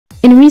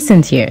In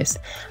recent years,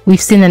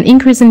 we've seen an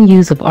increasing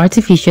use of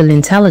artificial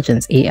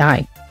intelligence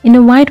 (AI) in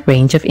a wide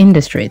range of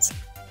industries,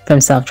 from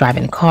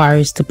self-driving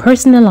cars to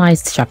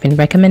personalized shopping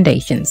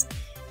recommendations.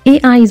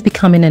 AI is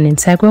becoming an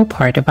integral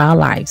part of our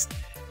lives.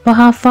 But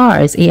how far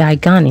has AI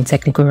gone in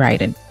technical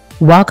writing?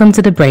 Welcome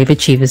to the Brave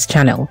Achievers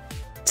channel.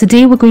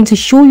 Today we're going to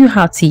show you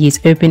how to use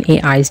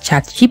OpenAI's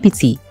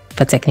ChatGPT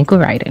for technical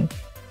writing.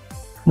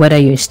 Whether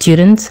you're a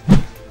student,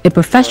 a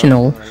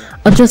professional,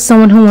 or just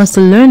someone who wants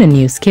to learn a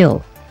new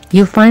skill,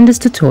 you'll find this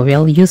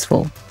tutorial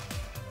useful.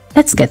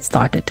 Let's get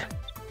started.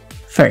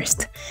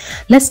 First,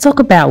 let's talk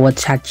about what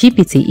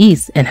ChatGPT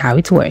is and how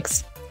it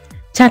works.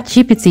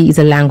 ChatGPT is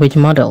a language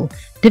model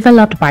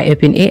developed by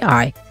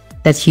OpenAI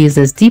that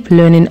uses deep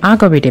learning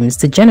algorithms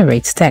to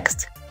generate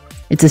text.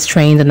 It is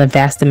trained on a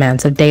vast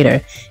amount of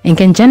data and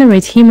can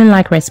generate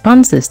human-like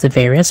responses to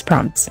various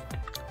prompts.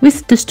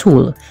 With this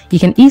tool, you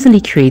can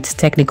easily create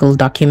technical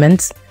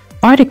documents,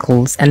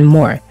 articles, and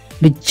more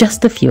with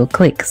just a few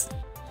clicks.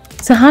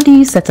 So how do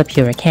you set up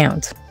your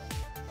account?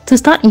 To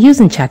start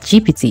using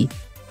ChatGPT,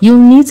 you'll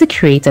need to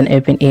create an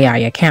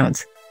OpenAI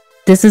account.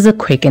 This is a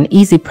quick and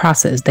easy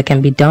process that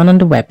can be done on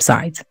the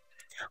website.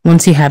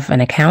 Once you have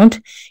an account,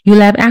 you'll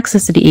have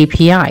access to the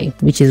API,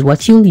 which is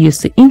what you'll use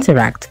to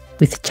interact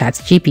with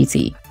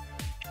ChatGPT.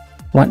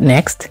 What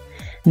next?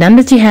 Now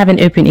that you have an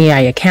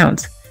OpenAI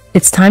account,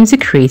 it's time to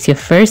create your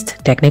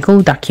first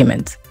technical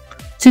document.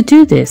 To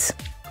do this,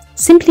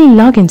 simply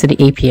log into the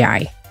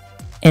API,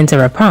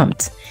 enter a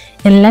prompt,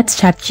 and let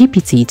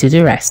ChatGPT do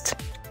the rest.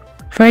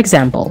 For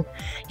example,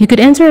 you could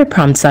enter a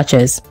prompt such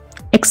as,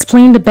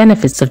 "Explain the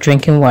benefits of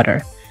drinking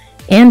water,"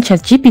 and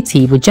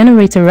ChatGPT will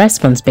generate a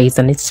response based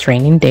on its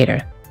training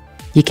data.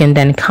 You can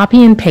then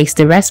copy and paste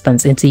the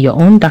response into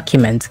your own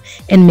document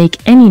and make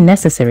any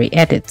necessary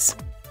edits.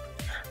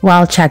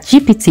 While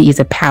ChatGPT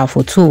is a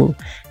powerful tool,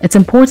 it's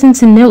important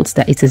to note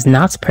that it is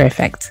not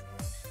perfect.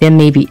 There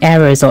may be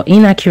errors or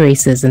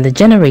inaccuracies in the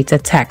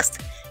generated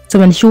text,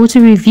 so ensure to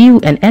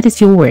review and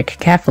edit your work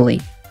carefully.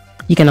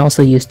 You can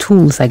also use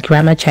tools like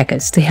grammar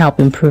checkers to help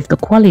improve the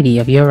quality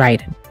of your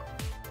writing.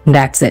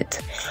 That's it.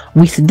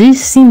 With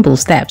these simple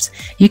steps,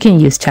 you can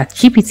use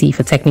ChatGPT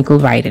for technical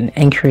writing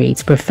and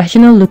create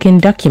professional-looking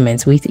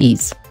documents with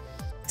ease.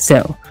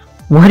 So,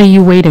 what are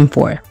you waiting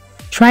for?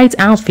 Try it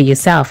out for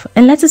yourself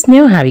and let us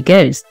know how it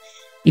goes.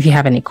 If you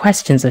have any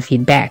questions or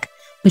feedback,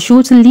 be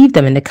sure to leave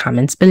them in the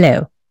comments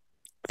below.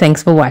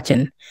 Thanks for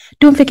watching.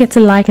 Don't forget to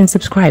like and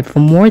subscribe for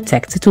more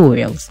tech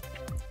tutorials.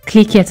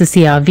 Click here to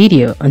see our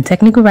video on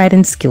technical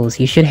writing skills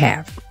you should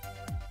have.